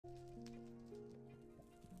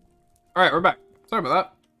All right, we're back. Sorry about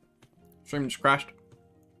that. Stream just crashed.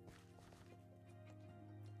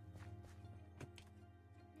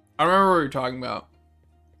 I don't remember what you're talking about.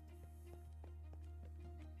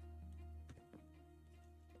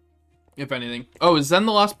 If anything. Oh, is Zen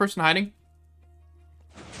the last person hiding?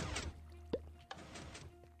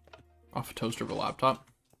 Off a toaster of a laptop.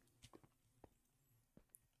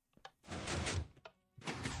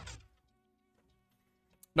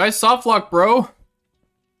 Nice soft lock, bro.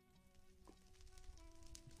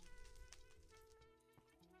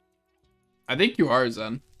 I think you are,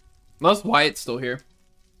 Zen. Unless Wyatt's still here.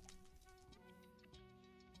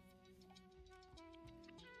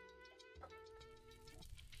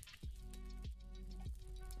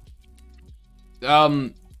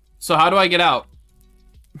 So how do I get out?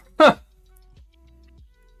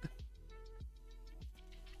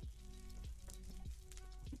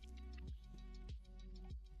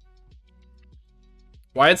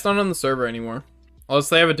 Wyatt's not on the server anymore. Unless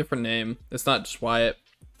they have a different name. It's not just Wyatt.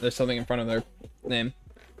 There's something in front of their name.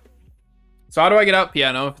 So how do I get out,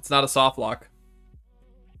 Piano, if it's not a soft lock?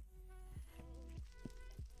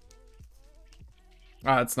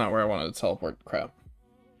 Ah, that's not where I wanted to teleport. Crap.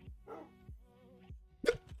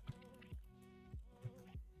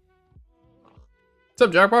 What's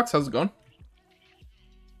up, Jackbox? How's it going?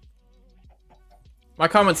 My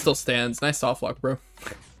comment still stands. Nice soft lock, bro.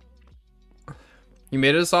 You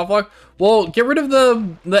made it a soft lock? Well, get rid of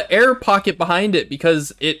the air pocket behind it,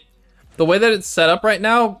 because the way that it's set up right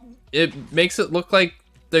now, it makes it look like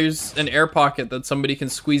there's an air pocket that somebody can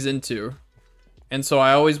squeeze into. And so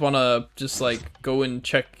I always want to just like go and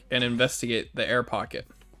check and investigate the air pocket.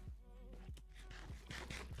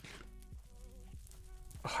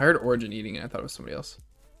 I heard Origin eating it. I thought it was somebody else.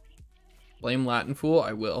 Blame Latin fool?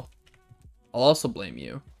 I will. I'll also blame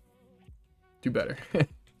you. Do better.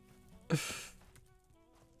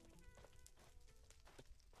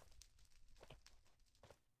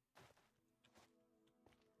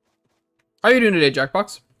 How are you doing today,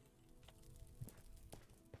 Jackbox?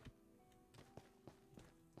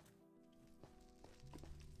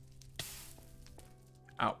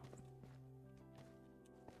 Ow.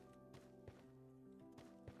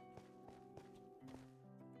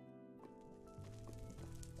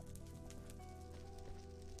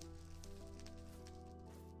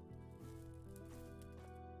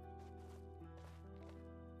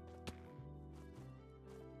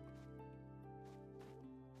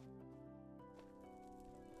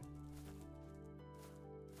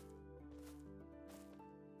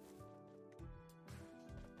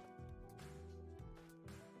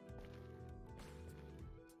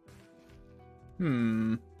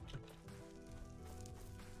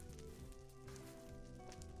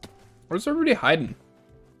 Where's everybody hiding?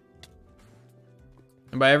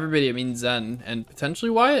 And by everybody, I mean Zen and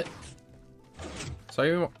potentially Wyatt.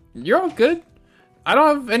 So you're all good. I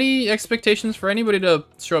don't have any expectations for anybody to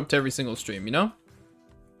show up to every single stream, you know?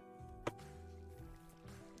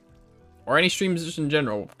 Or any streams just in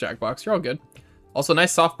general, Jackbox. You're all good. Also,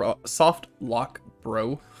 nice soft lock,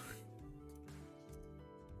 bro.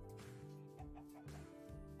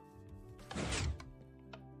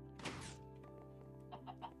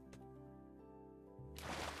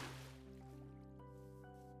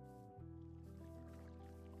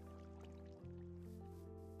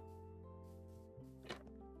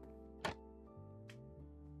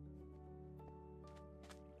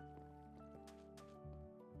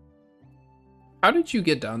 How did you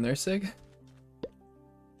get down there, Sig?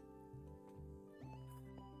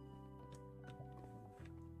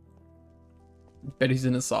 Bet he's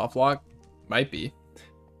in a soft lock. Might be.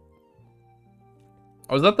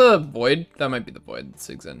 Oh, is that the void? That might be the void.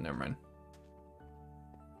 Sig's in. Never mind.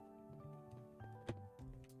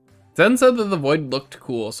 Zen said that the void looked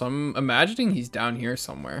cool, so I'm imagining he's down here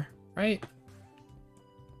somewhere, right?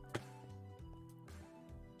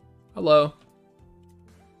 Hello.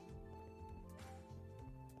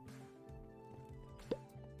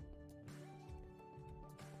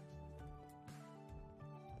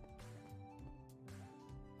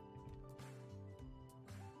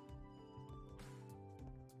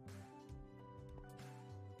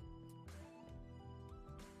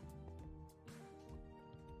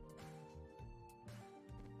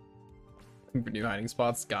 For new hiding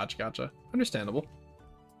spots. Gotcha. Understandable.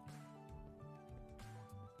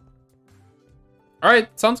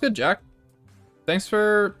 Alright, sounds good, Jack. Thanks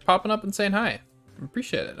for popping up and saying hi.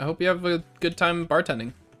 Appreciate it. I hope you have a good time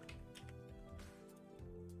bartending.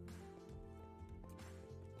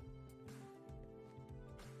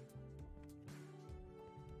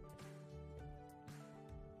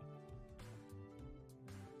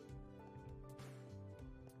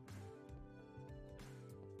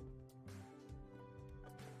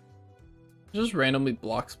 Just randomly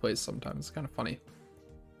blocks plays sometimes. It's kind of funny.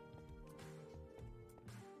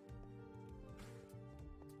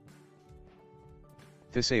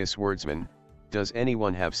 Theseus Wordsman, does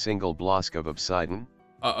anyone have single block of obsidian?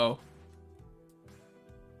 Uh-oh.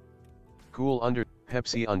 Cool under,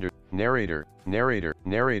 Pepsi under, narrator,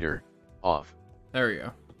 off. There we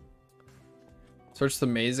go. Search the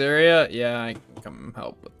maze area? Yeah, I can come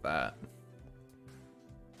help with that.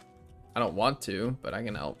 I don't want to, but I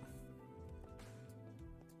can help.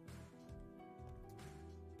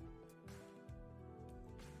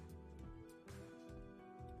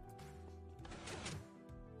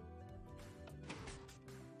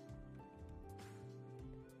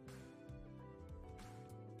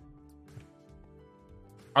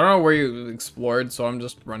 I don't know where you explored, so I'm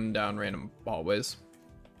just running down random hallways.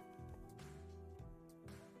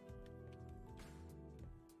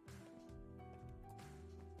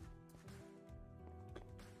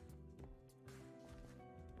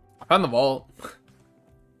 I found the vault.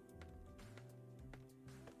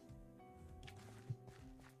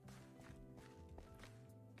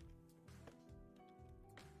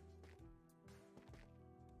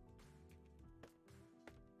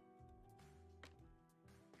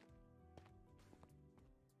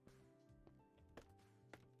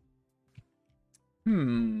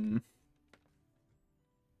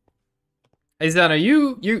 Hey Zana,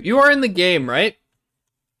 you are in the game, right?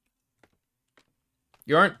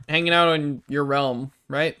 You aren't hanging out on your realm,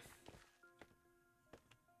 right?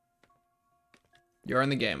 You're in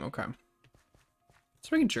the game, okay.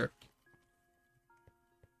 Just making sure.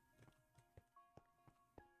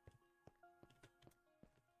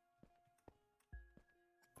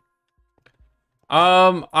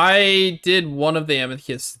 I did one of the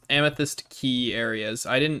amethyst key areas.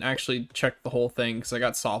 I didn't actually check the whole thing because I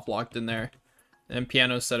got soft locked in there. And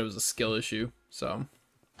Piano said it was a skill issue, so.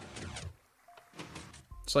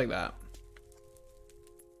 Just like that.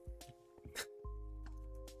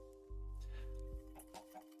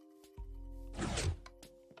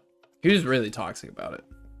 He was really toxic about it.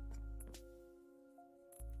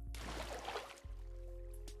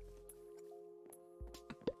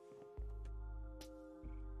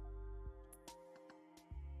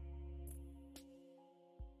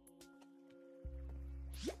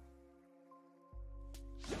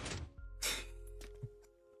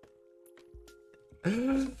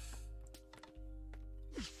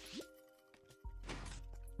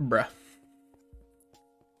 Bruh.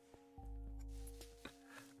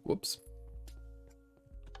 Whoops.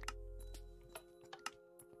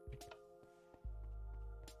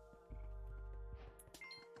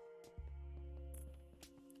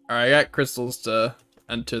 Alright, I got crystals to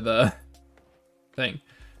enter the thing.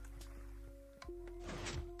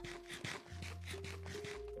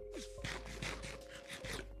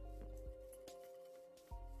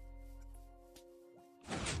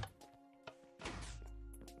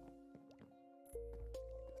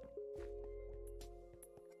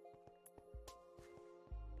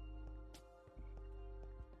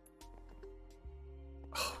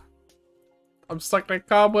 I'm stuck in a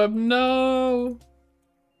cobweb, no!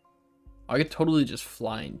 I could totally just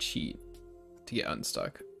fly and cheat to get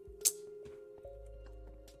unstuck.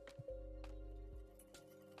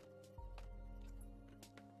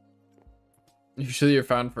 Usually you're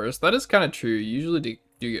found first. That is kind of true. You usually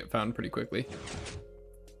do get found pretty quickly.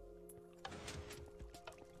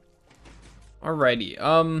 Alrighty,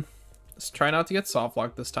 let's try not to get soft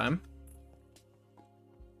locked this time.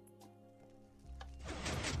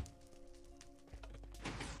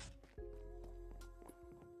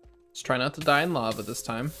 Let's try not to die in lava this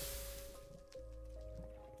time.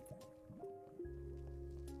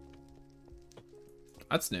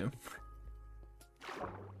 That's new.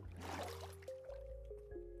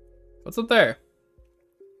 What's up there?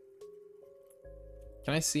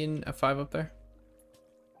 Can I see an F5 up there?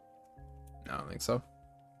 No, I don't think so.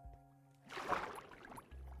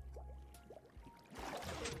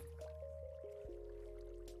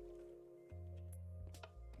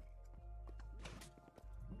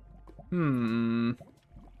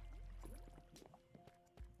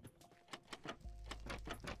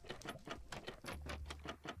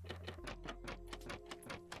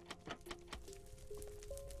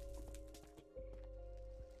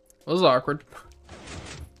 That was awkward.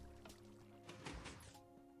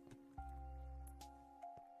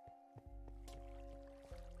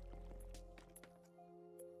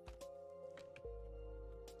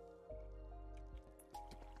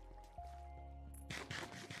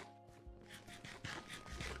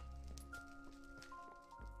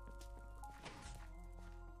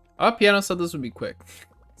 Piano said this would be quick.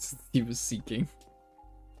 He was seeking.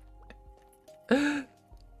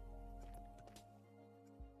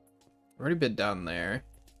 Already been down there.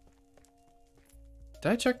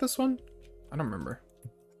 Did I check this one? I don't remember.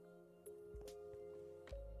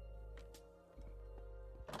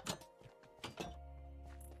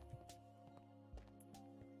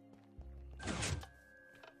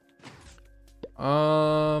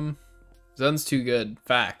 Zen's too good.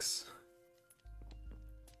 Facts.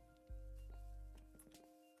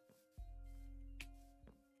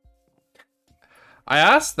 I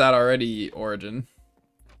asked that already, Origin.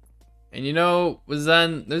 And you know, with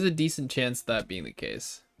Zen, there's a decent chance of that being the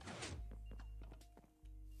case.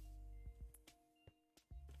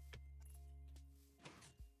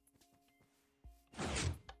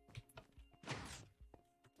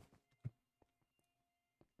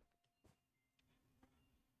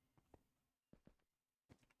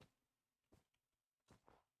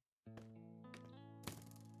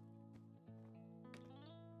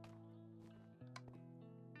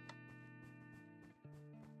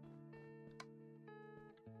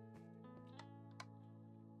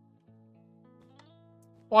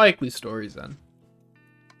 Likely stories then.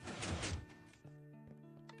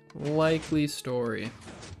 Likely story.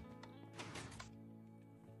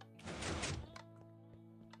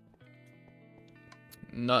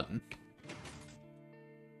 Nothing.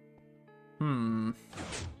 My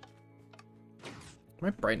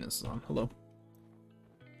brightness is on. Hello.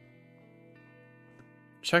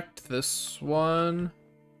 Checked this one.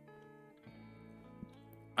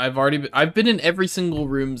 I've been in every single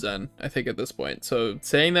room, Zen, I think at this point. So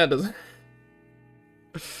saying that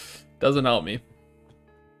doesn't help me.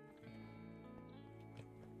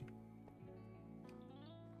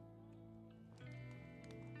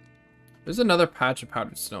 There's another patch of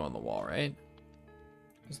powdered snow on the wall, right?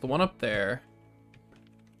 There's the one up there.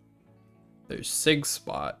 There's Sig's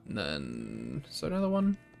spot, and then is there another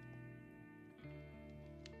one?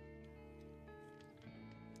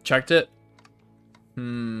 Checked it.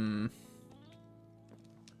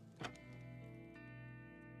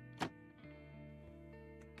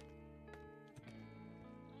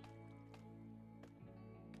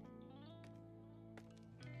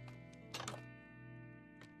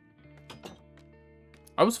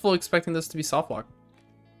 I was fully expecting this to be soft lock.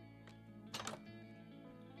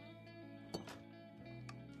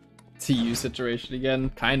 TU situation again?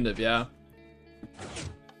 Kind of, yeah.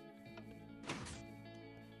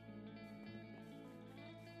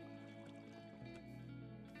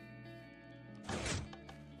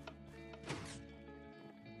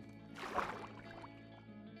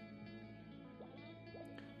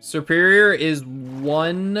 Superior is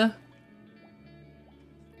one.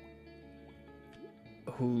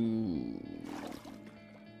 Who?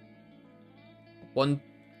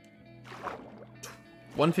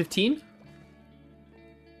 115?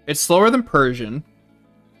 It's slower than Persian.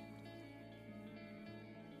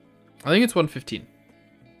 I think it's 115.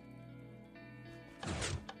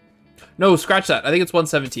 No, scratch that. I think it's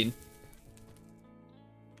 117.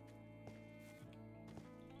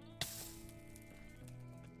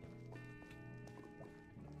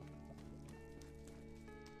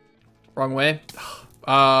 Wrong way.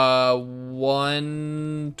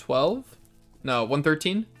 112? No,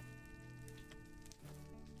 113?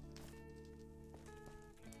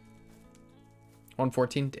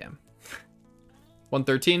 $114? Damn.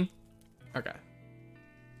 113? Okay.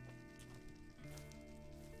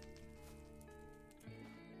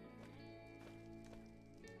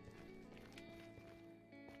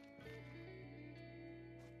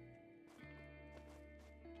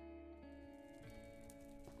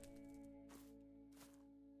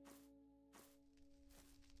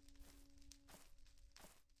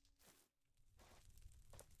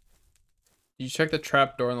 Did you check the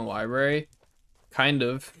trap door in the library? Kind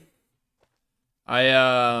of. I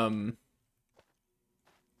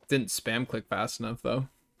didn't spam click fast enough though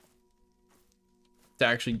to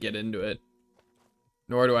actually get into it.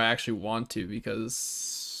 Nor do I actually want to,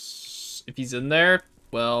 because if he's in there,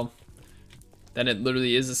 well, then it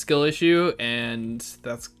literally is a skill issue, and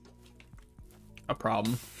that's a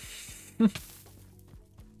problem.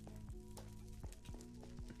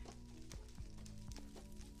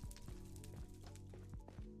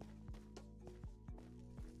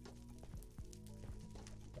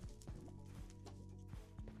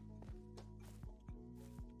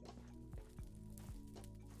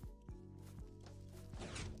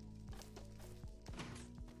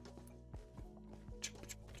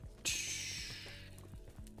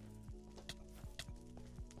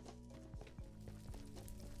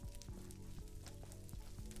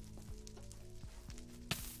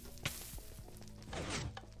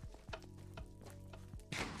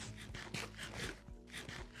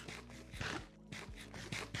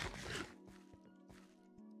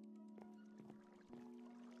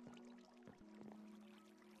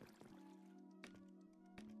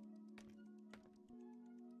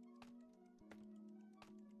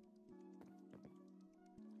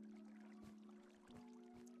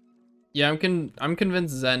 Yeah, I'm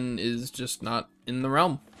convinced Zen is just not in the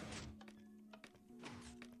realm.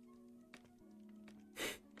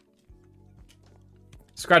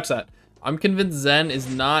 Scratch that. I'm convinced Zen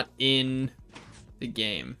is not in the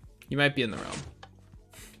game. He might be in the realm.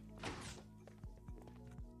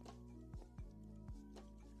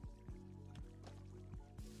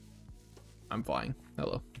 I'm flying.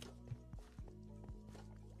 Hello.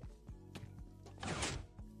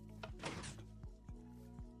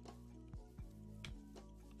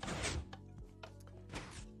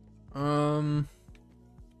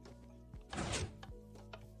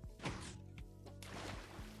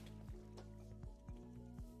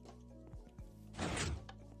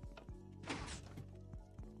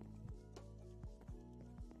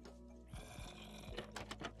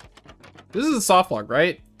 This is a soft lock,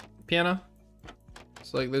 right? Piano?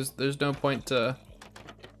 So like there's no point to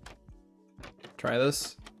try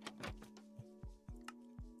this.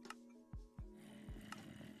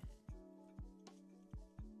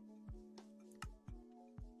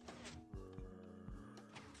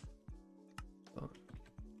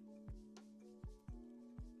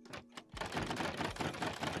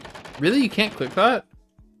 Really? You can't click that?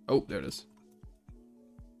 Oh, there it is.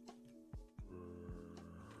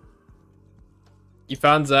 You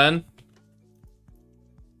found Zen?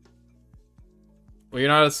 Well, you're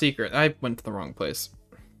not a secret. I went to the wrong place.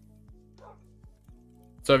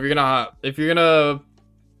 So if you're gonna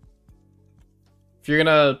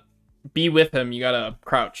be with him, you gotta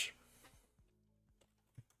crouch.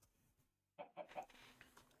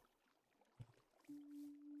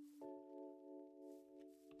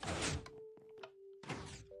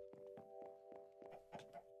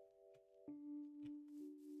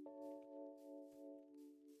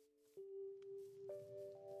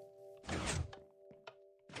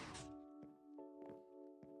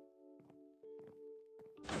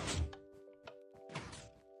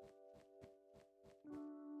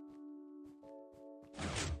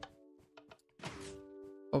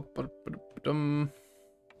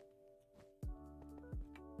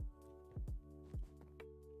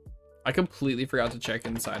 I completely forgot to check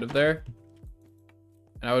inside of there.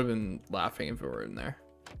 And I would have been laughing if it were in there.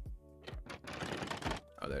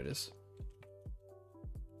 Oh, there it is.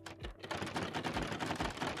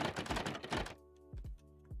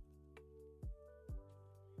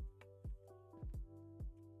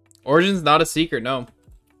 Origin's not a secret, no.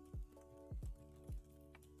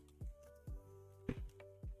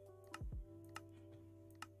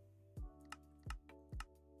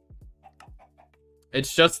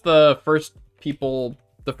 It's just the first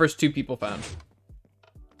two people found.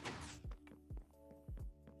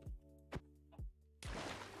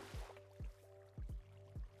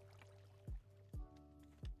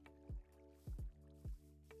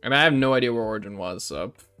 And I have no idea where Origin was,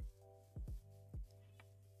 so.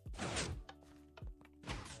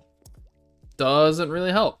 Doesn't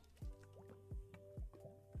really help.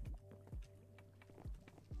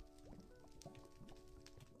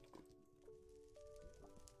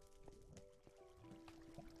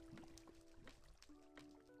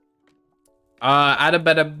 Add a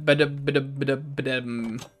bit. You're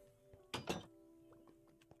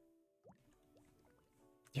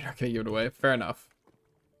not gonna give it away. Fair enough.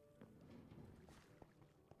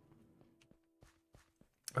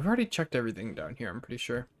 I've already checked everything down here, I'm pretty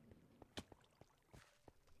sure.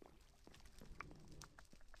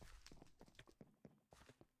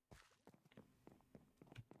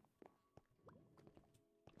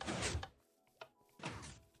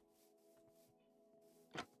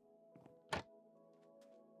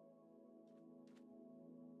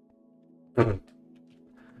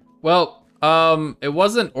 Well, it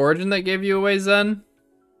wasn't Origin that gave you away, Zen.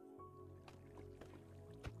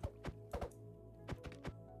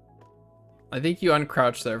 I think you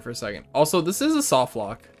uncrouched there for a second. Also, this is a soft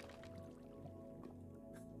lock.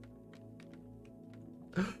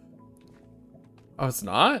 Oh, it's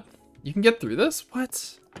not? You can get through this?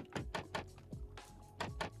 What?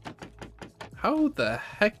 How the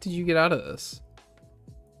heck did you get out of this?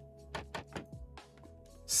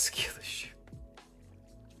 Skillish.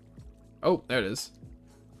 Oh, there it is.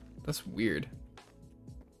 That's weird. I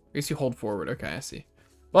guess you hold forward. Okay, I see.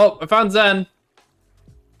 Well, I found Zen.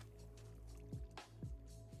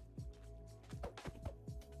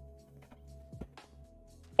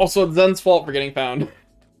 Also, it's Zen's fault for getting found.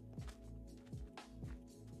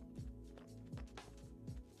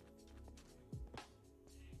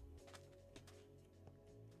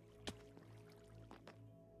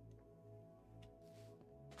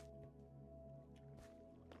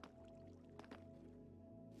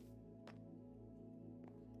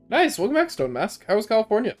 Nice, welcome back, Stone Mask. How was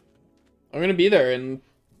California? I'm gonna be there in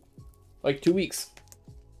like 2 weeks.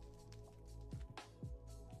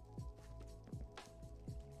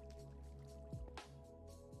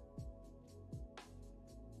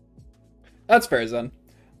 That's fair, Zen.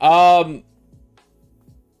 All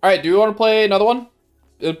right, do we want to play another one?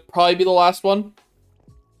 It'll probably be the last one.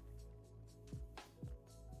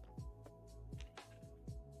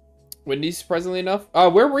 Windy, surprisingly enough.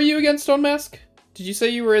 Where were you again, Stone Mask? Did you say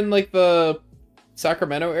you were in like the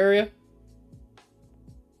Sacramento area?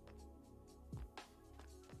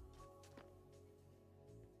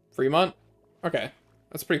 Fremont? Okay,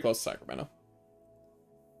 that's pretty close to Sacramento.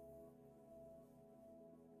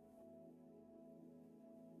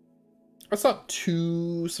 That's not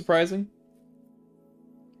too surprising.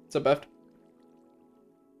 What's up, Beft?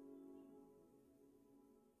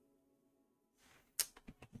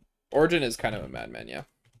 Origin is kind of a madman, yeah.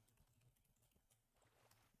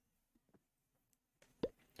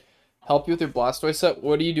 Help you with your Blastoise set?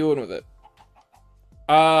 What are you doing with it?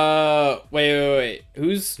 Wait.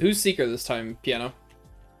 Who's Seeker this time, Piano?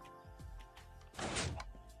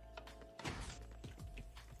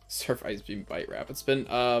 Surf Ice Beam Bite Rapid Spin.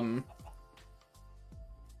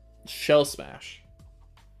 Shell Smash.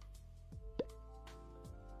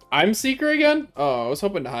 I'm Seeker again? Oh, I was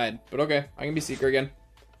hoping to hide, but okay. I can be Seeker again.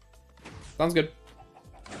 Sounds good.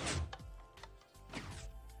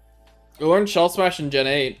 We learned Shell Smash in Gen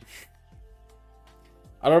 8.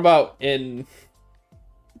 I don't know about in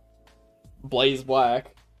Blaze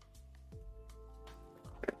Black.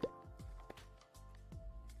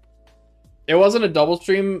 It wasn't a double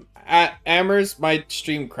stream at Amers. My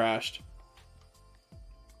stream crashed.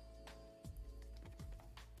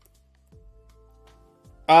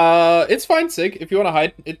 It's fine, Sig. If you want to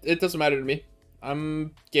hide, it doesn't matter to me.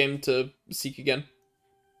 I'm game to Seek again.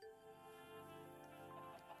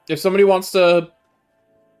 If somebody wants to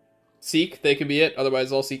Seek, they can be it.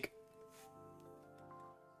 Otherwise, I'll Seek.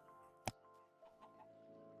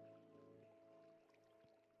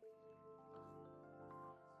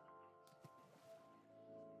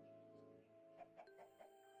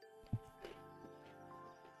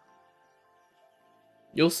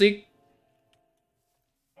 You'll Seek.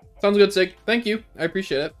 Sounds good, Sig. Thank you. I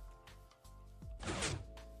appreciate it.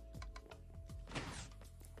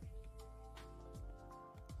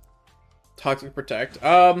 Toxic Protect.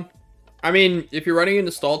 I mean, if you're running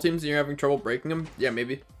into stall teams and you're having trouble breaking them, yeah,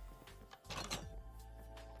 maybe.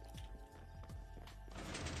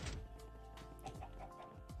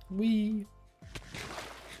 Wee.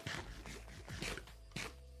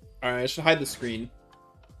 Alright, I should hide the screen.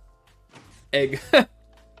 Egg.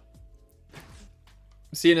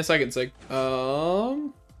 See you in a second, Sig.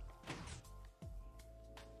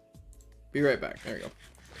 Be right back. There we go.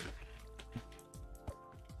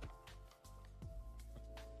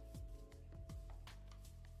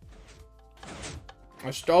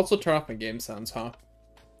 I should also turn off my game sounds, huh?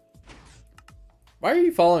 Why are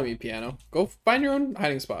you following me, Piano? Go find your own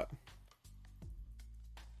hiding spot.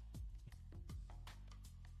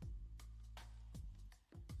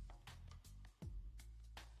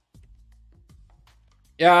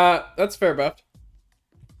 Yeah, that's fair, Buff.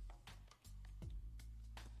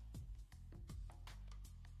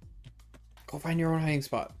 Go find your own hiding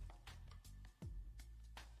spot.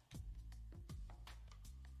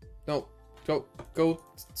 No, go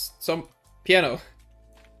some Piano.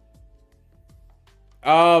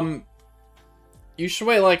 You should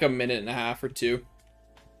wait like a minute and a half or two.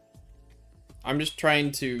 I'm just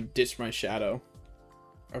trying to ditch my shadow.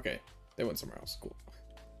 Okay, they went somewhere else. Cool.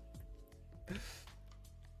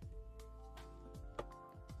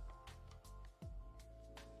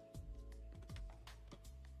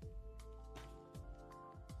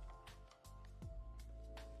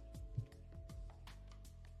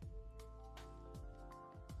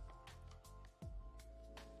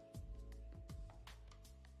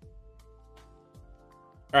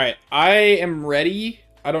 All right, I am ready.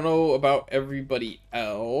 I don't know about everybody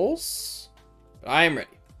else, but I am ready.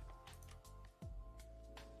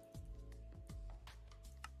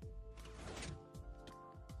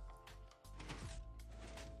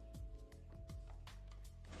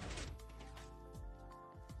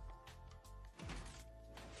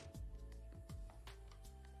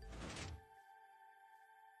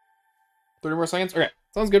 Thirty more seconds? Okay,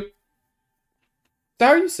 sounds good. So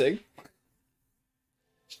how are you, Sig?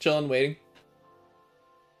 Just chilling, waiting.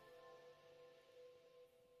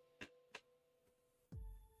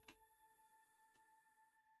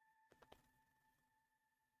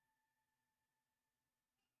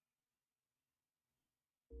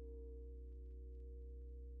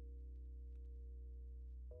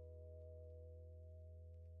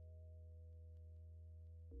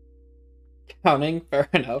 Counting, fair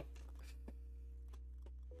enough.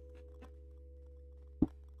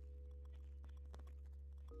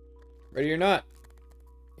 Ready or not,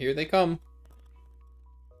 here they come.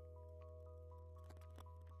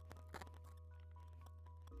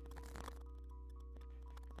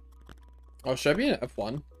 Oh, should I be an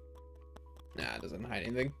F1? Nah, it doesn't hide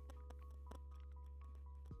anything.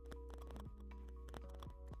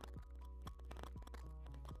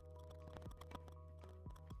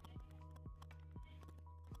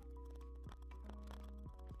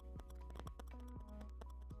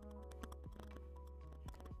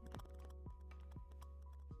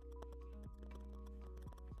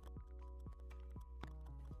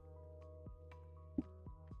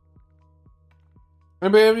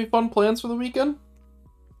 Anybody have any fun plans for the weekend?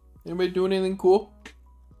 Anybody doing anything cool?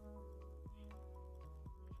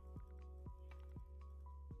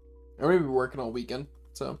 I'm gonna be working all weekend,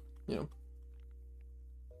 so, you know.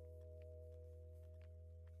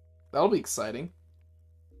 That'll be exciting.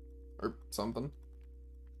 Or something.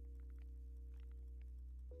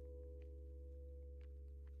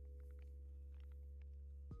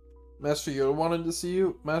 Master Yoda wanted to see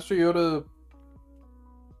you. Master Yoda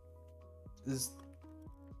is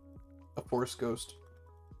a Force ghost.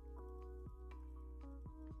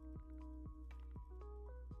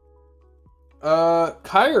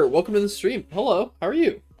 Kyre, welcome to the stream. Hello, how are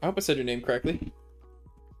you? I hope I said your name correctly.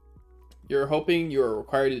 You're hoping you are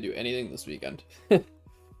required to do anything this weekend.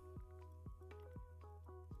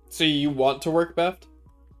 So you want to work, Beft?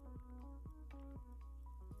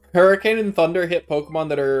 Hurricane and Thunder hit Pokemon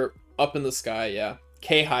that are up in the sky, yeah.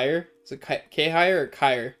 K higher? Is it K higher or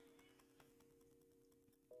Kyre?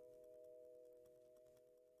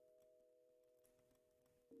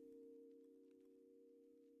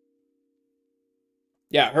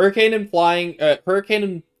 Yeah, Hurricane and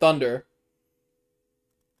Thunder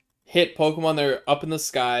hit Pokemon that are up in the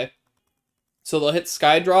sky. So they'll hit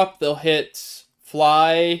Skydrop, they'll hit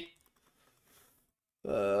Fly.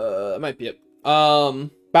 That might be it.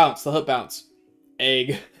 Bounce, they'll hit Bounce.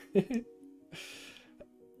 Egg.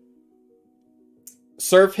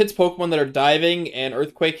 Surf hits Pokemon that are diving, and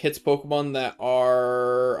Earthquake hits Pokemon that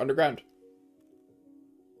are underground.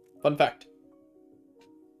 Fun fact.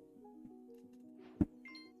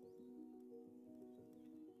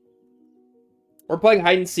 We're playing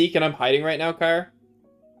hide and seek, and I'm hiding right now, Kyre.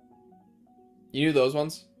 You knew those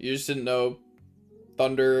ones? You just didn't know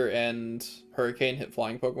Thunder and Hurricane hit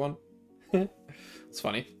flying Pokemon? It's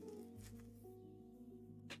funny.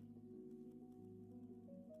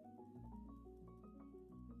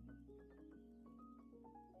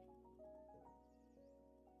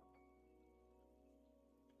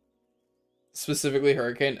 Specifically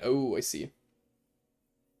Hurricane? Oh, I see.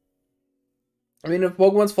 I mean, if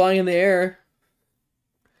Pokemon's flying in the air,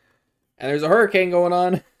 and there's a hurricane going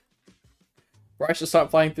on, I should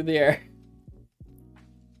stop flying through the air.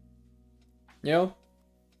 You know?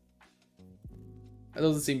 That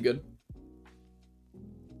doesn't seem good.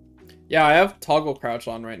 Yeah, I have toggle crouch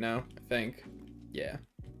on right now, I think. Yeah.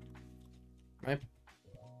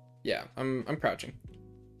 Yeah, I'm crouching.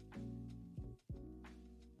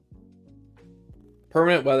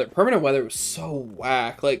 Permanent weather. Permanent weather was so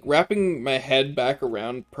whack. Like, wrapping my head back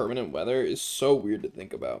around permanent weather is so weird to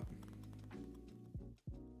think about.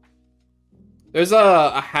 There's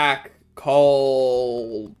a hack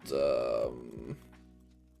called,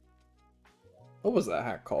 what was that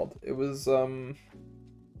hack called? It was, I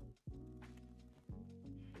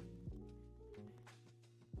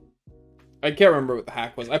can't remember what the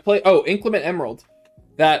hack was. Inclement Emerald.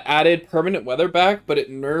 That added permanent weather back, but it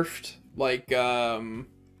nerfed, like, a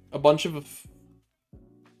bunch of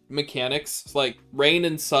mechanics. Like, rain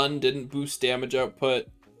and sun didn't boost damage output.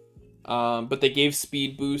 But they gave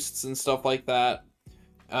speed boosts and stuff like that.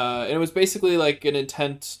 And it was basically like an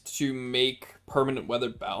intent to make permanent weather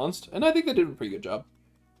balanced. And I think they did a pretty good job.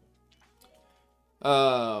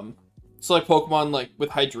 So like Pokemon like with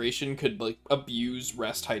hydration could like abuse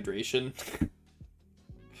rest hydration. It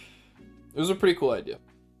was a pretty cool idea.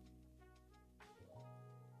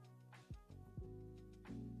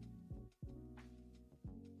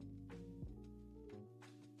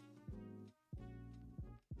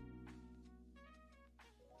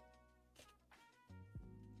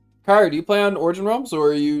 Kyra, do you play on Origin Realms, or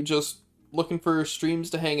are you just looking for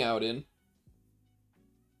streams to hang out in?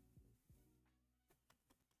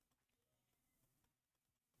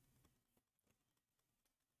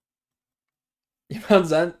 You found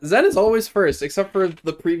Zen? Zen is always first, except for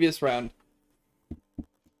the previous round.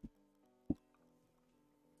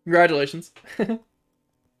 Congratulations.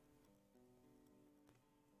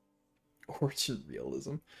 Origin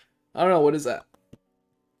Realism. I don't know, what is that?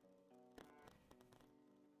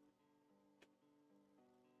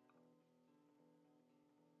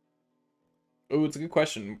 Oh, it's a good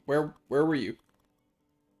question. Where were you?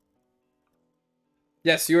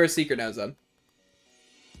 Yes, you are a seeker now, Zed.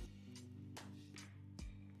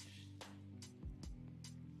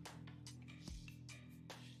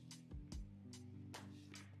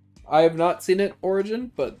 I have not seen it,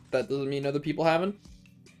 Origin, but that doesn't mean other people haven't.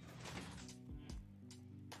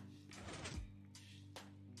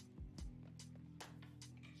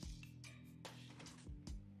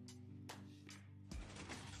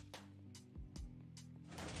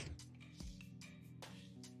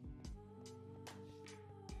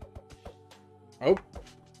 Oh.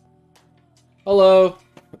 Hello.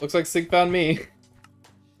 Looks like Sig found me.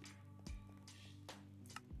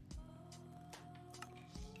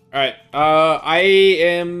 Alright, I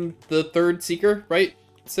am the third seeker, right,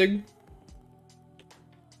 Sig?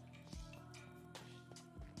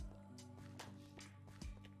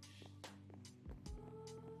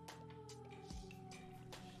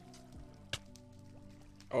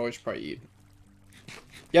 Oh, I should probably eat.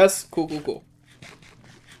 Yes, cool, cool, cool.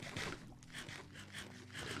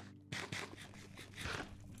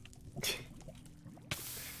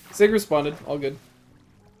 Sig responded, all good.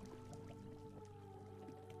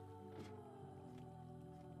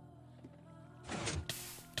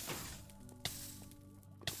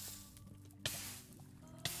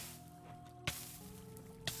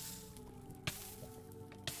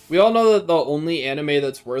 We all know that the only anime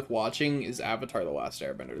that's worth watching is Avatar: The Last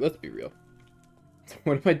Airbender. Let's be real.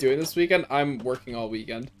 What am I doing this weekend? I'm working all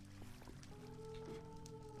weekend.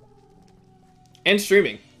 And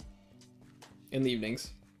streaming. In the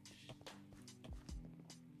evenings.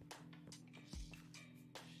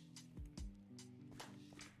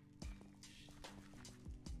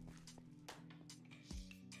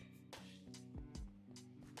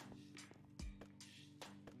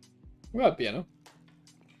 What about piano?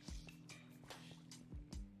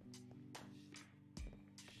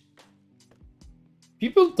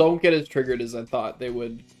 People don't get as triggered as I thought they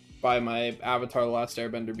would by my Avatar: The Last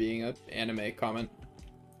Airbender being an anime comment.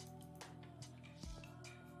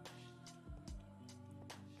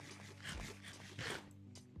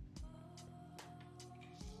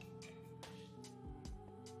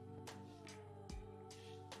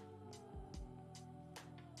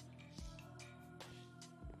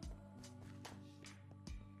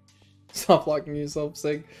 Stop locking yourself,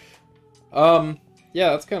 Sig. Yeah,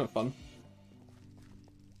 that's kind of fun.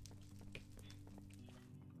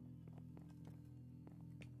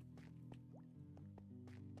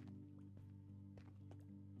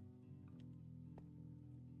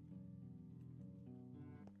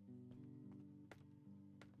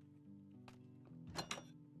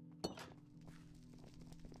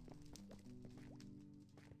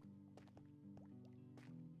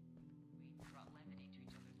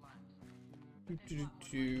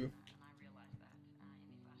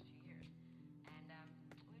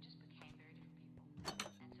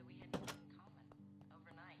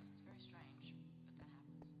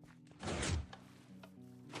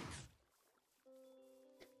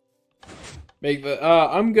 Make the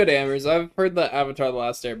I'm good, Amers. I've heard the Avatar: The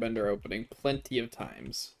Last Airbender opening plenty of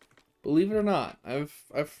times. Believe it or not, I've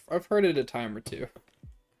heard it a time or two.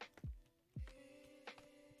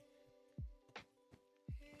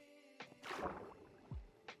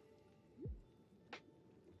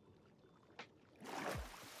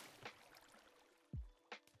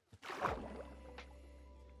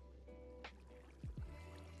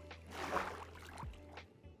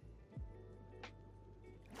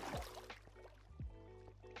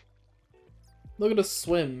 Look at us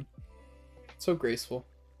swim. So graceful.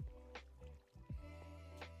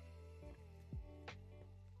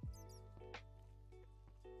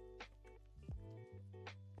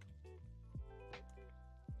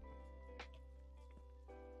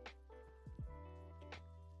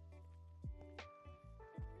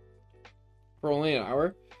 For only an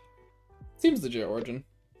hour? Seems legit, Origin.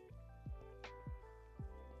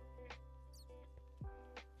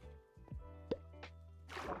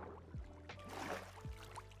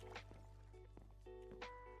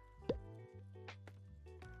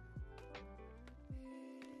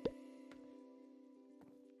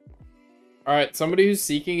 Alright, somebody who's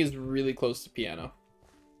seeking is really close to piano.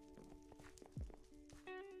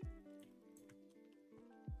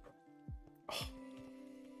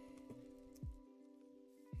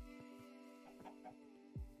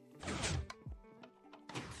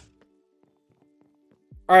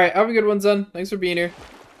 Alright, have a good one, Zen. Thanks for being here.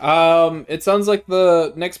 It sounds like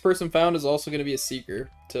the next person found is also going to be a seeker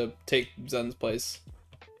to take Zen's place.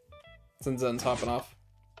 Since Zen's hopping off.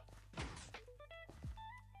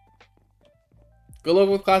 Good luck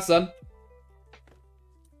with class, Zen.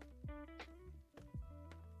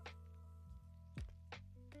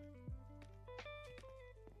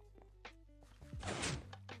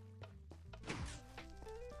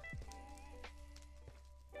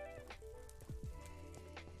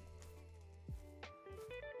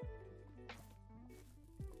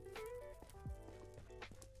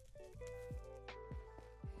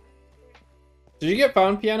 Did you get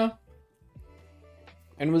found, Piano?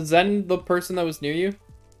 And was Zen the person that was near you?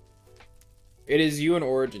 It is you and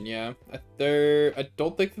Origin, yeah. I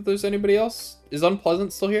don't think that there's anybody else. Is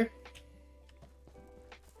Unpleasant still here?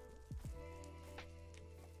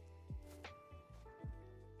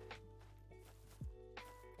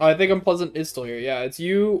 Oh, I think Unpleasant is still here. Yeah, it's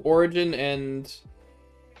you, Origin, and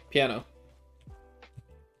Piano.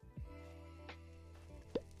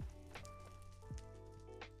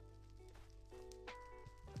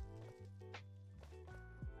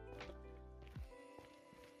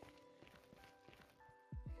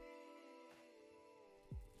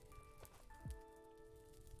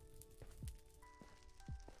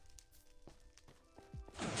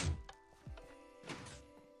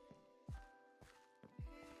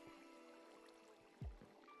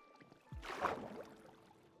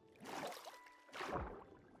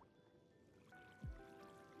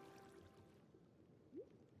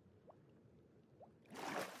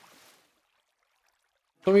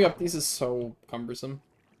 Coming up these is so cumbersome.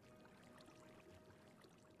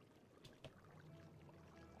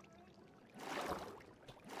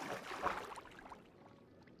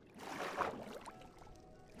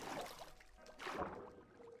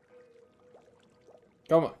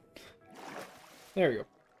 Come on. There we go.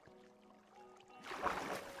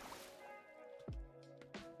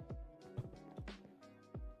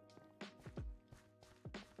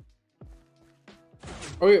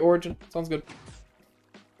 Okay, Origin. Sounds good.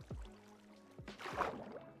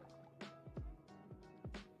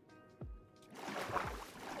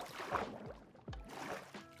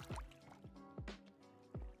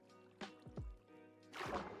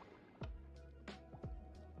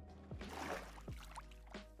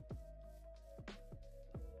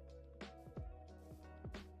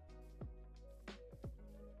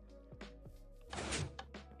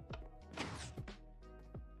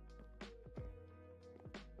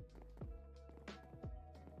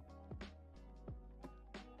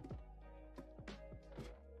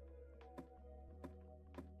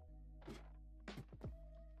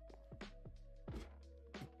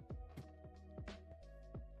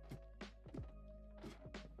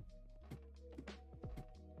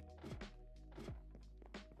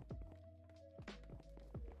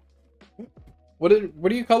 What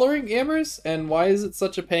are you coloring, Amers? And why is it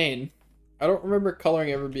such a pain? I don't remember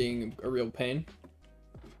coloring ever being a real pain.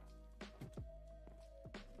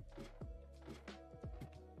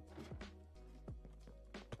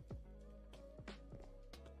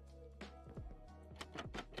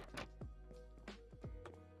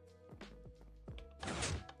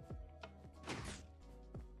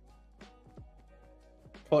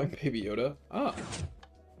 Coloring Baby Yoda? Ah.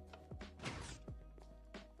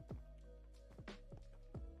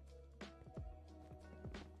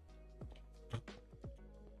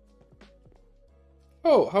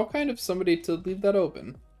 Oh, how kind of somebody to leave that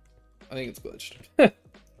open. I think it's glitched.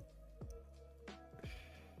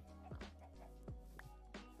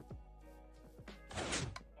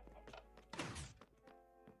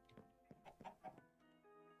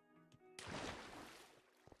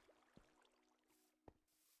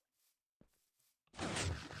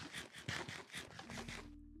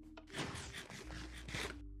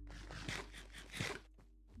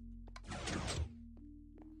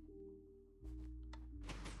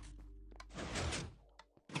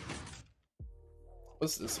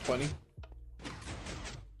 What's this, funny?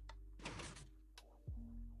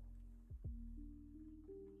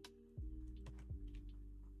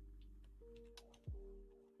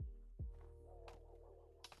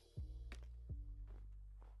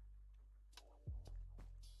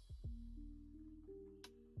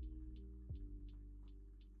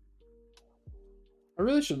 I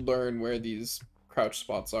really should learn where these crouch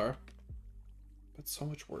spots are. That's so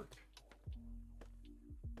much work.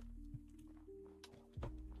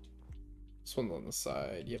 This one's on the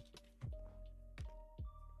side, yep.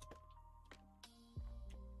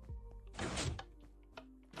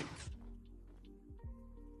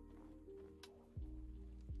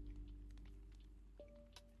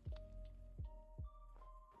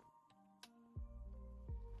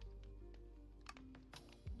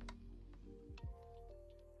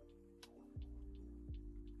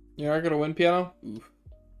 You're not gonna win, piano? Oof.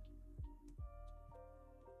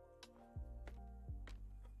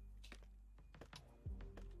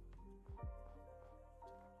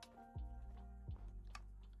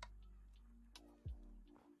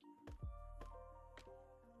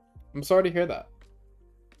 I'm sorry to hear that.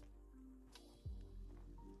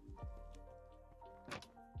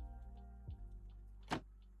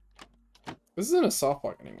 This isn't a soft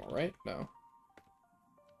block anymore, right? No.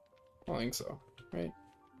 I don't think so, right?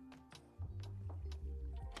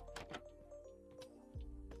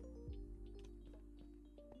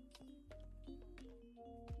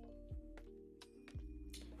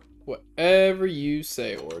 Whatever you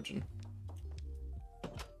say, Origin.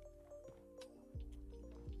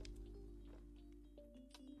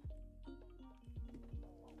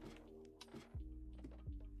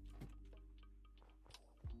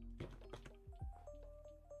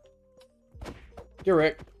 You're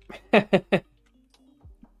right.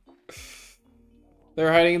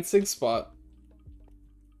 They're hiding in Sig's spot.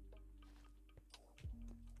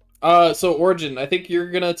 So Origin, I think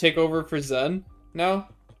you're gonna take over for Zen now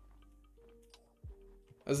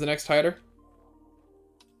as the next hider.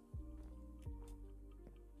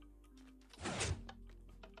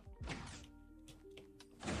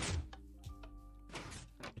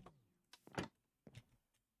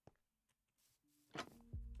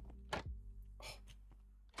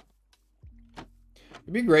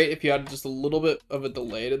 It'd be great if you had just a little bit of a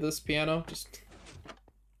delay to this piano, just,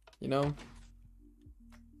 you know.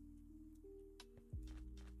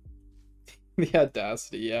 The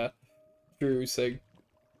audacity, yeah. True, Sig.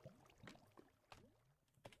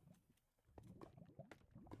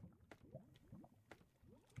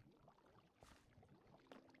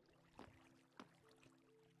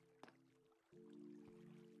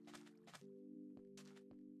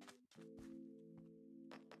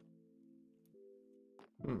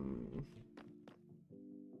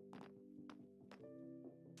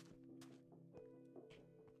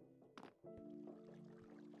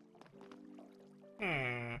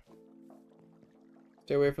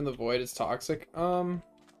 Stay away from the void, it's toxic. Okay.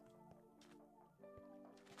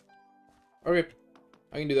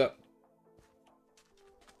 I can do that.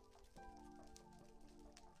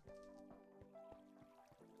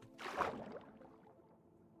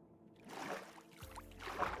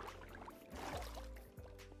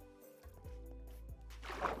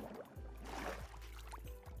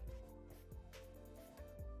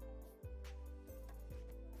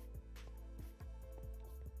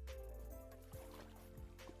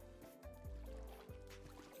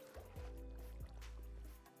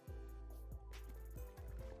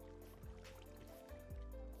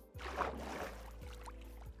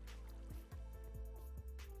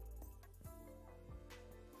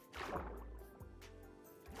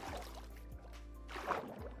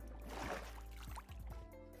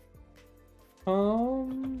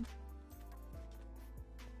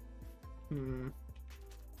 Hmm.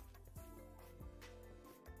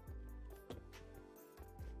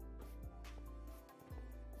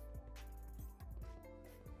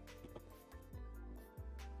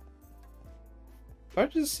 Did I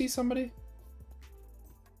just see somebody?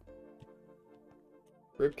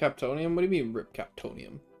 Rip Captonium? What do you mean Rip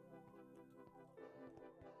Captonium?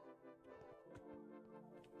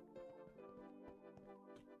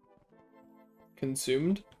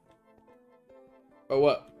 Consumed? Oh,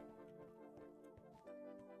 what?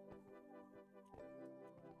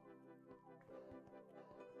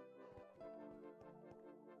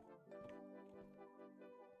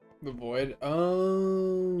 The void?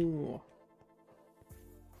 Oh.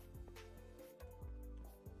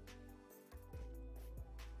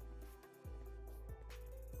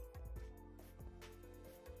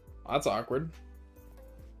 That's awkward.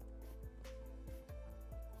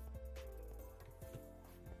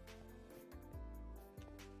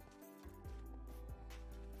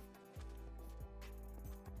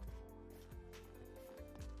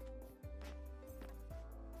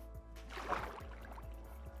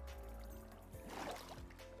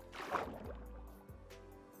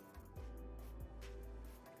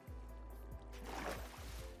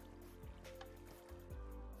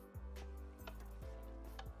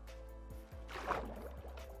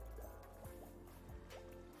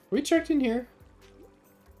 We checked in here.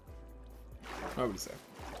 Oh, what is that?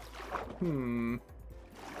 Hmm.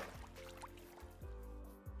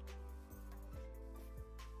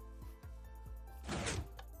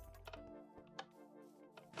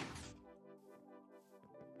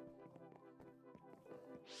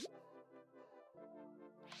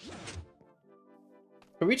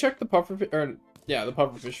 Can we check the pufferfish? Or yeah, the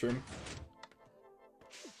pufferfish room.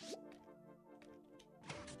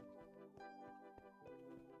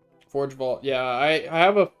 Forge vault. Yeah, I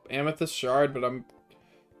have a amethyst shard, but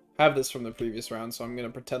have this from the previous round, so I'm gonna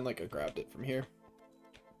pretend like I grabbed it from here.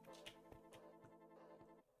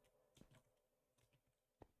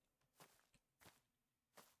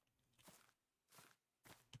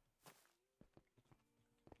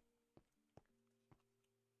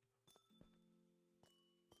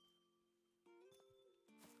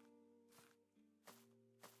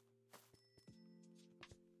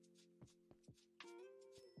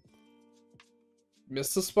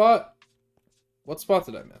 Missed a spot? What spot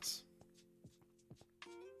did I miss?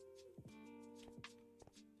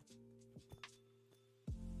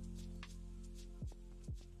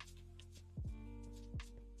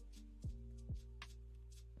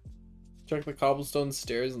 Check the cobblestone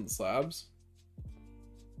stairs and slabs.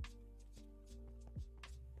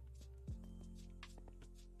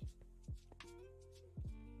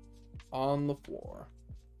 On the floor.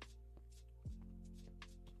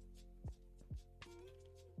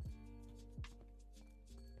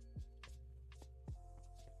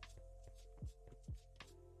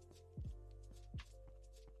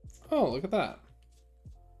 Oh, look at that.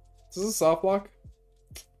 Is this a soft block?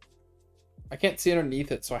 I can't see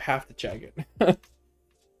underneath it, so I have to check it.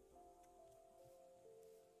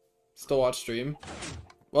 Still watch stream.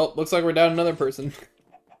 Well, looks like we're down another person.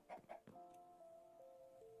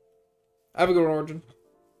 Have a good one, Origin.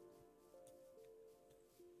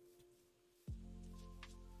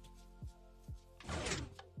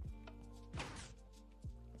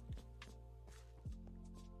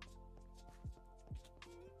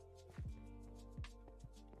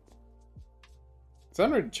 I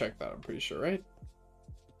already checked that, I'm pretty sure, right?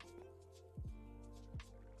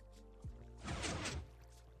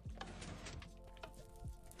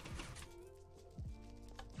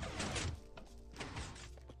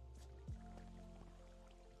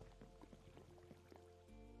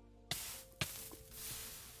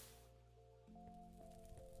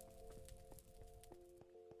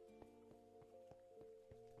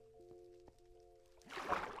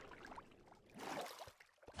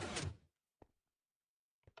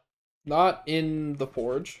 Not in the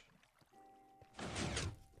forge.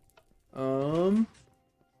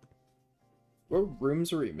 What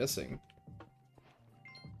rooms are we missing?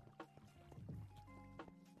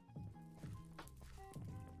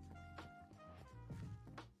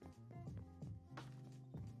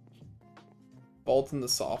 Vault in the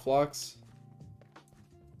soft locks.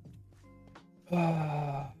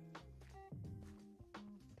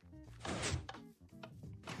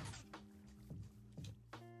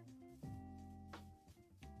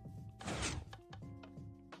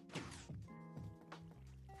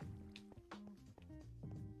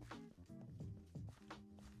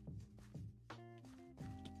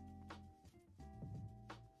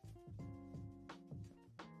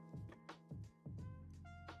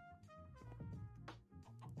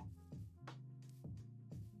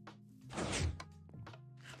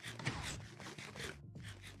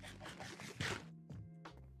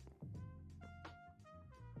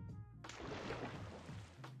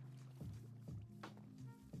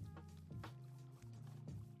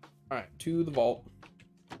 Alright, to the vault.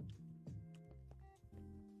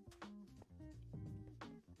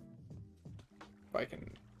 If I can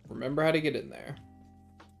remember how to get in there.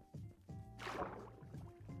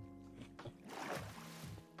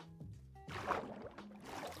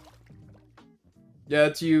 Yeah,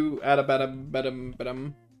 it's you,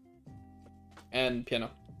 Adabadam, and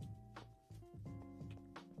piano.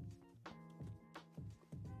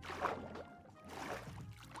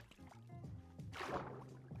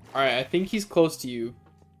 Alright, I think he's close to you,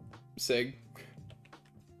 Sig.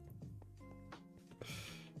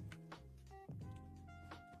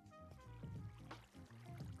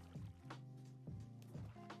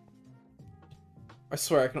 I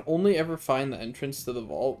swear, I can only ever find the entrance to the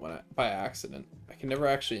vault by accident. I can never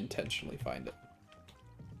actually intentionally find it.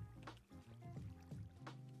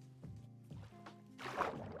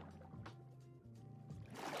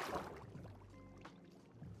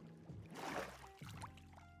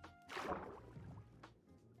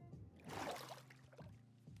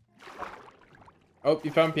 Oh,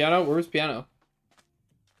 you found piano? Where's piano?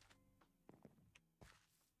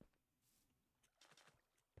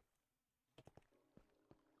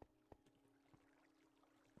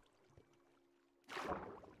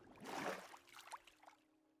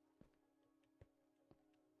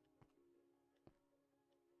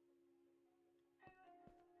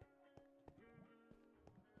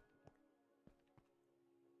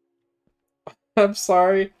 I'm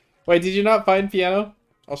sorry. Wait, did you not find piano?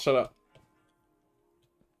 I'll shut up.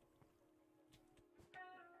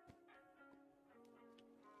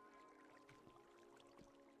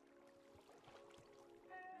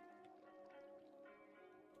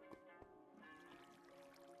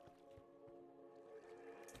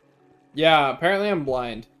 Yeah, apparently I'm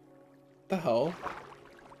blind. What the hell?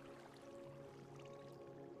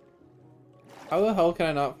 How the hell can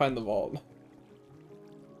I not find the vault?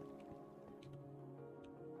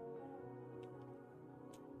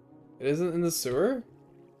 It isn't in the sewer?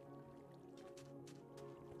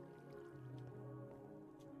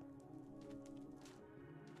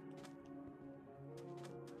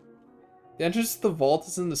 The entrance to the vault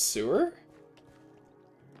is in the sewer?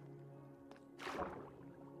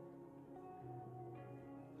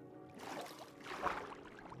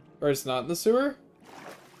 Or it's not in the sewer?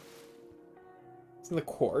 It's in the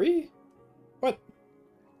quarry? What?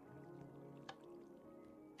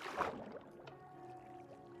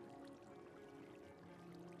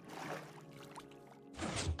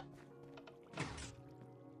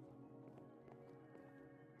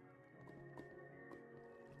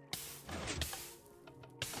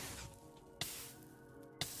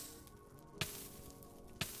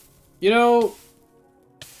 You know,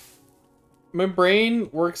 my brain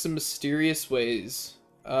works in mysterious ways.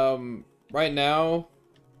 Right now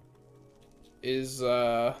is, it's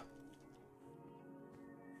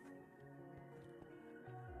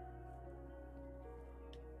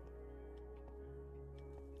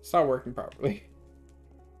not working properly.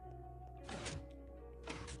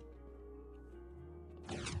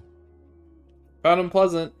 Found him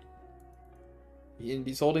pleasant. And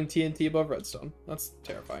he's holding TNT above redstone. That's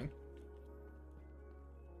terrifying.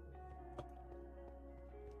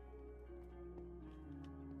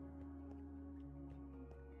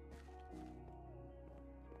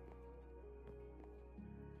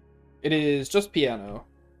 It is just piano.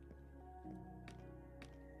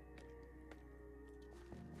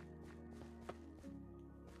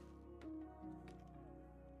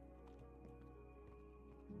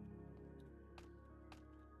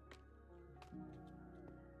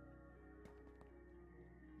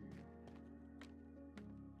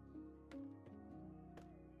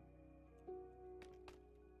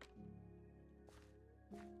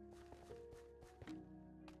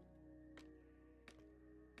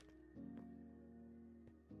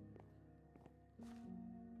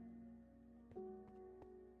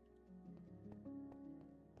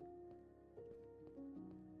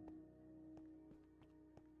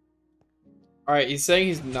 Alright, he's saying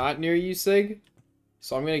he's not near you, Sig.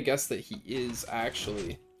 So I'm gonna guess that he is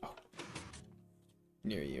actually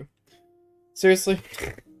near you. Seriously?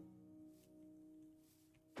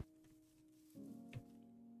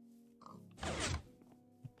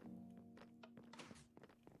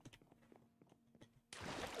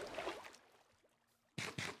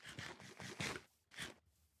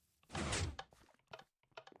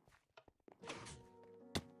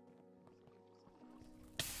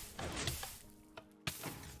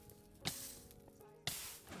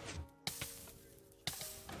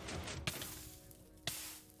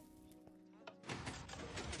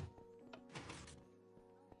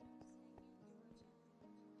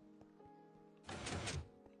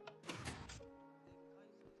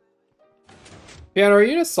 Piano, are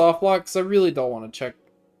you in a soft lock? Because I really don't want to check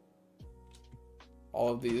all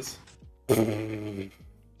of these. I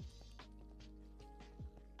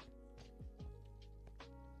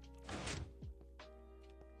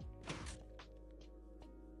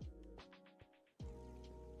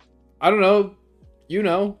don't know. You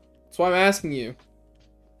know. That's why I'm asking you.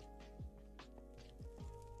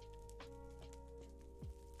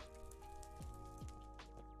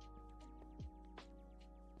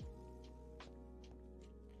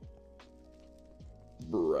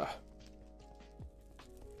 Bruh.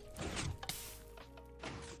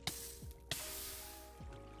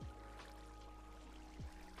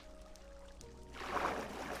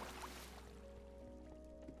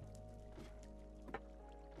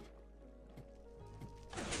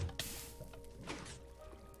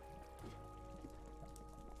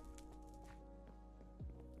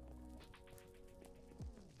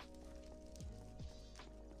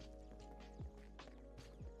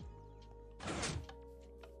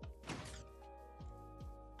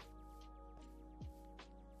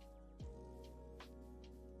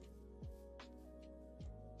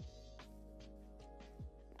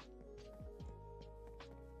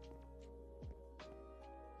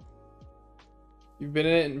 You've been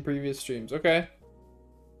in it in previous streams. Okay.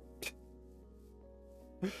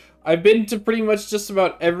 I've been to pretty much just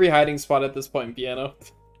about every hiding spot at this point in Piano.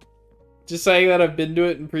 Just saying that I've been to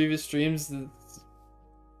it in previous streams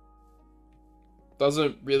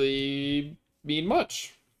doesn't really mean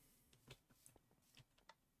much.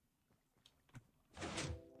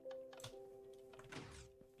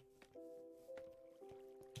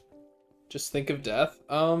 Just think of death.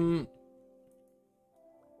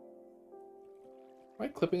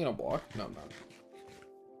 clipping in a block? No, I'm not.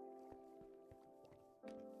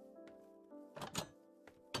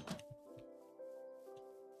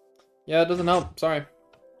 Yeah, it doesn't help. Sorry.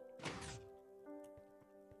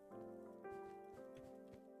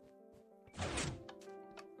 I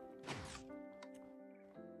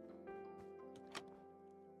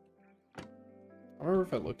don't remember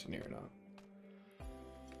if I looked in here or not.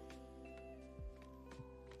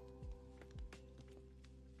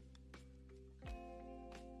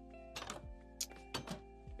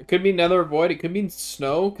 It could mean Nether Void. It could mean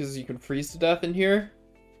snow because you can freeze to death in here.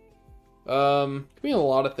 Could mean a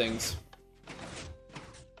lot of things.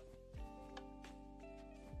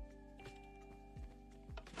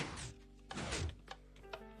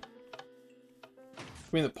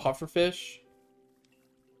 Could mean the pufferfish.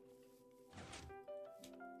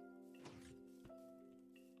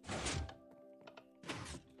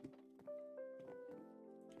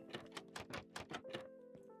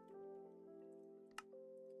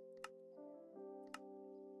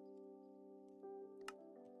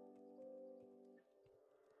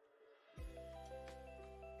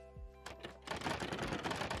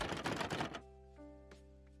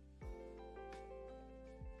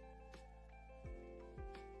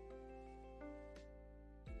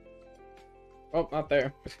 Oh, not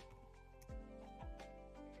there.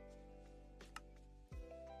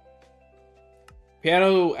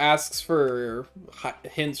 Piano asks for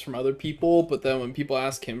hints from other people, but then when people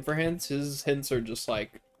ask him for hints, his hints are just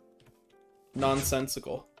like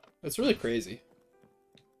nonsensical. It's really crazy.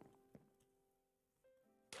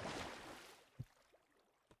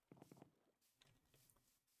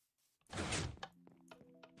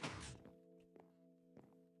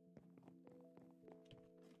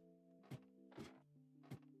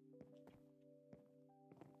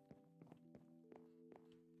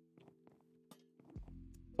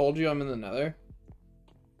 Told you I'm in the Nether.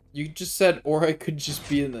 You just said, or I could just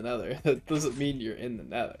be in the Nether. That doesn't mean you're in the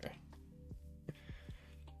Nether.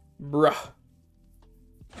 Bruh.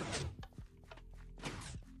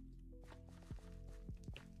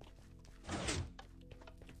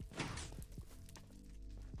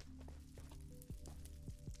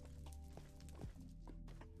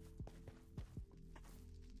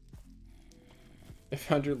 I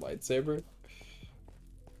found your lightsaber.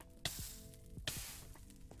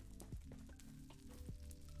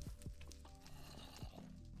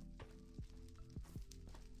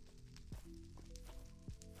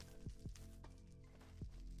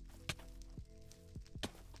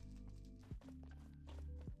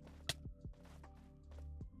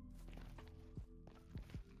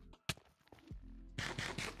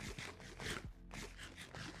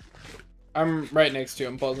 I'm right next to you,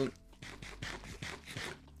 Unpleasant.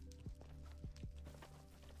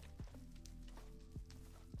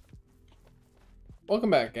 Welcome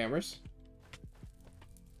back, gamers.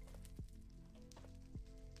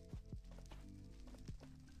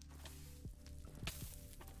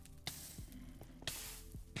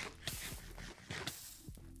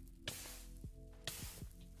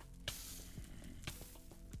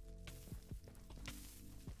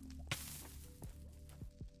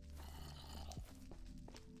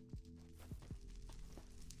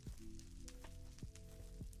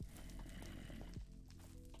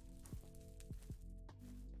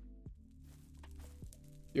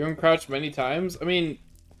 You uncrouch many times? I mean,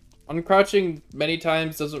 uncrouching many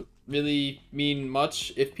times doesn't really mean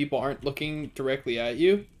much if people aren't looking directly at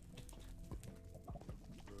you.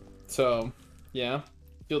 So, yeah.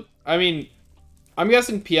 I mean, I'm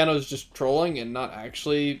guessing Piano's just trolling and not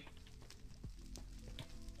actually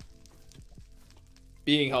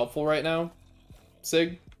being helpful right now,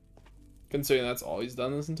 Sig. Considering that's all he's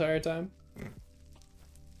done this entire time.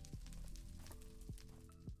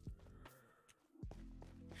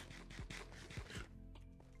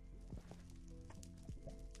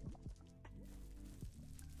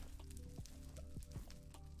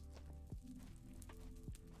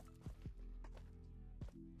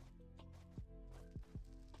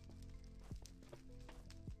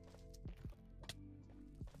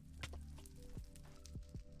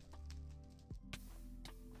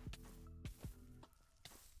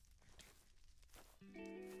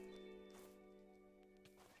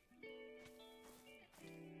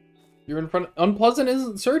 You're in front. Unpleasant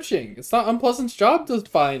isn't searching. It's not Unpleasant's job to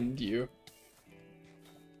find you.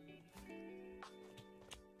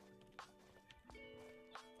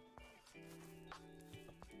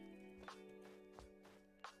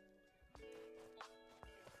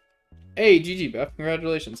 Hey, GG, Beth.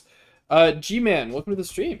 Congratulations. G-Man, welcome to the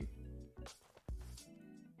stream.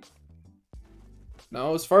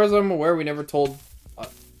 No, as far as I'm aware, we never told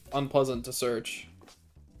Unpleasant to search.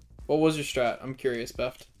 What was your strat? I'm curious,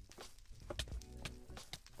 Beft.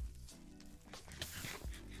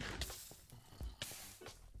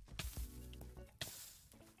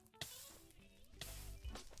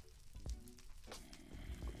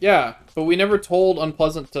 Yeah, but we never told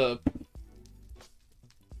Unpleasant to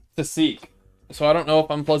seek. So I don't know if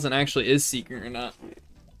Unpleasant actually is seeking or not.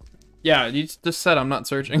 Yeah, you just said I'm not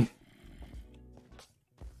searching.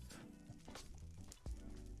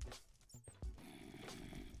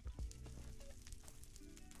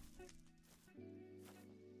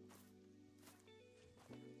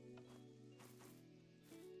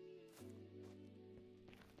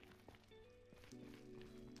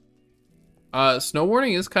 Snow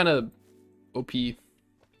warning is kind of OP. They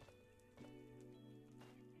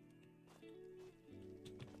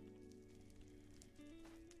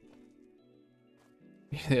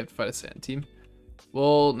have to fight a sand team.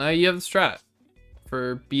 Well, now you have the strat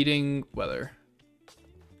for beating weather.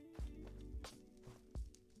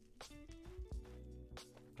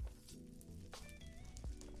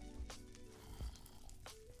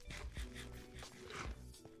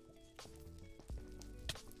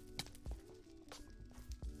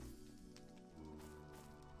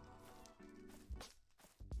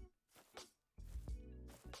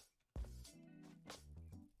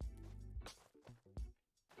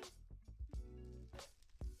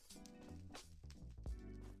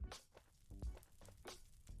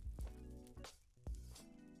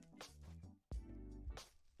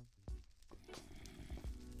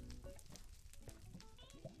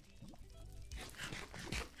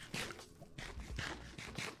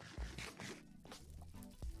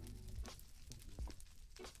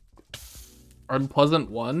 Unpleasant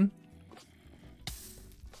 1?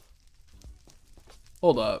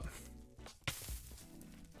 Hold up.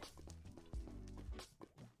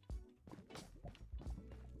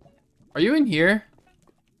 Are you in here?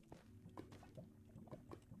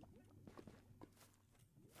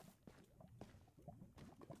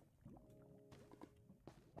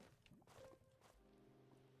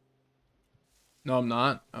 No, I'm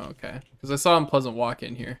not. Oh, okay. Because I saw Unpleasant walk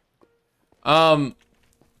in here.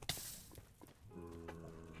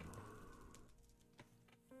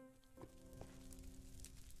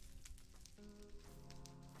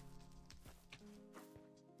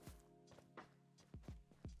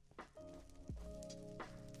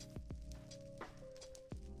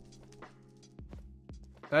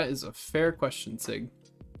 That is a fair question, Sig.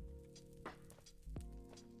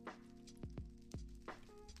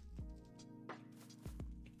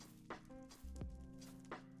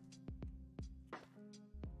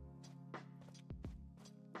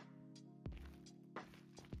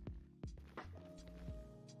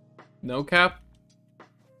 No cap?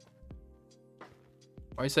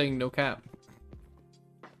 Why are you saying no cap?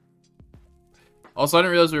 Also, I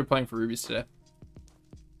didn't realize we were playing for rubies today.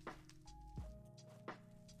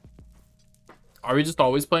 Are we just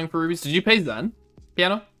always playing for rubies? Did you pay Zen?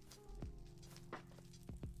 Piano?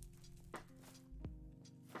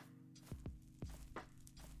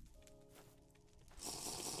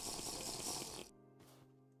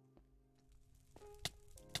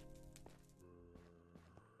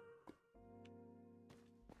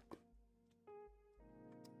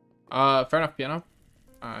 Fair enough, Piano.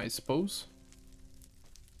 I suppose.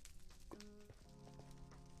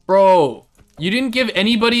 Bro, you didn't give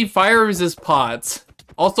anybody fire resist pots.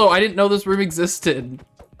 Also, I didn't know this room existed.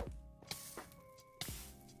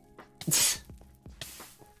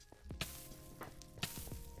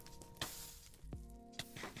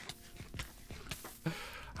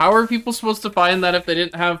 How are people supposed to find that if they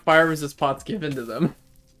didn't have fire resist pots given to them?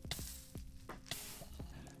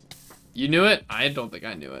 You knew it? I don't think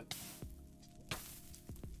I knew it.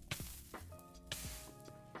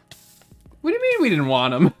 What do you mean we didn't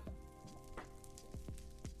want them?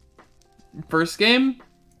 First game?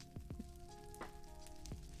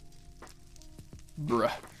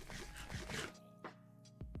 Bruh.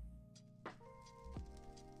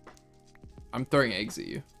 I'm throwing eggs at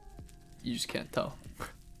you. You just can't tell.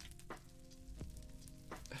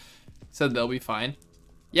 Said they'll be fine.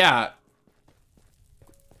 Yeah.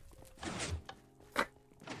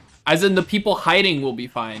 As in the people hiding will be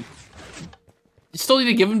fine. You still need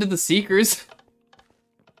to give them to the seekers.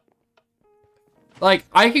 Like,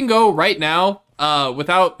 I can go right now,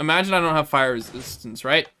 without, imagine I don't have fire resistance,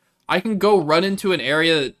 right? I can go run into an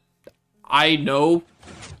area that I know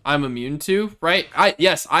I'm immune to, right?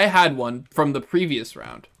 Yes, I had one from the previous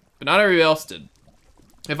round, but not everybody else did.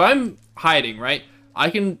 If I'm hiding, right, I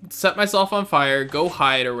can set myself on fire, go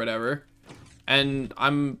hide or whatever, and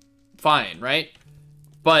I'm fine, right?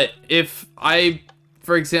 But if I,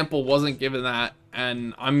 for example, wasn't given that,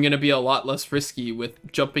 and I'm gonna be a lot less risky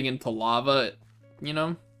with jumping into lava, you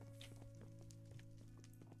know?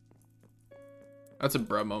 That's a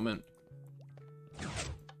bro moment.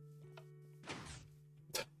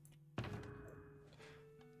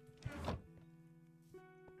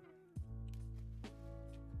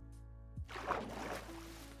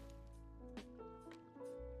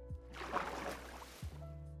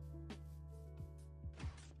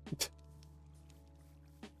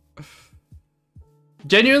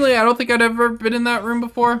 Genuinely, I don't think I'd ever been in that room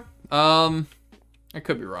before. I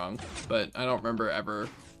could be wrong, but I don't remember ever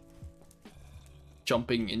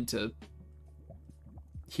jumping into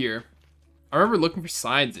here. I remember looking for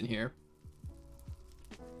signs in here.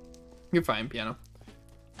 You're fine, piano.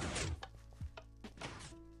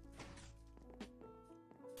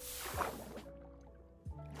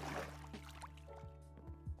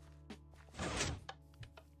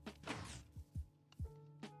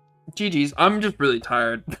 GG's. I'm just really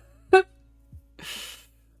tired.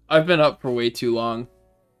 I've been up for way too long,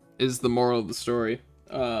 is the moral of the story.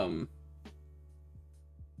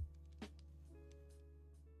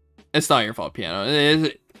 It's not your fault, piano.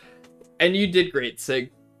 And you did great,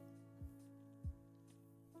 Sig.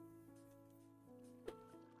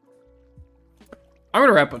 I'm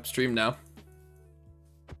gonna wrap up stream now.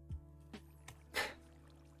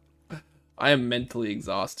 I am mentally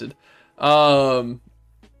exhausted. I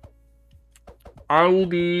will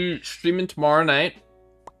be streaming tomorrow night.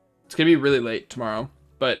 It's gonna be really late tomorrow,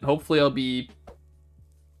 but hopefully I'll be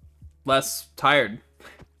less tired.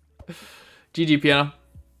 GG, piano.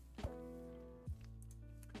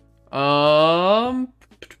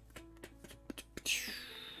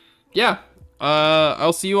 Yeah.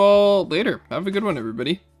 I'll see you all later. Have a good one,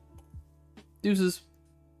 everybody. Deuces.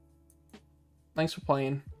 Thanks for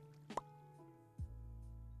playing.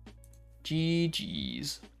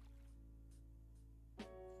 GG's.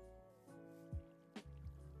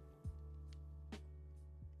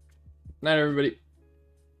 Night, everybody.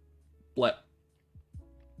 Blet.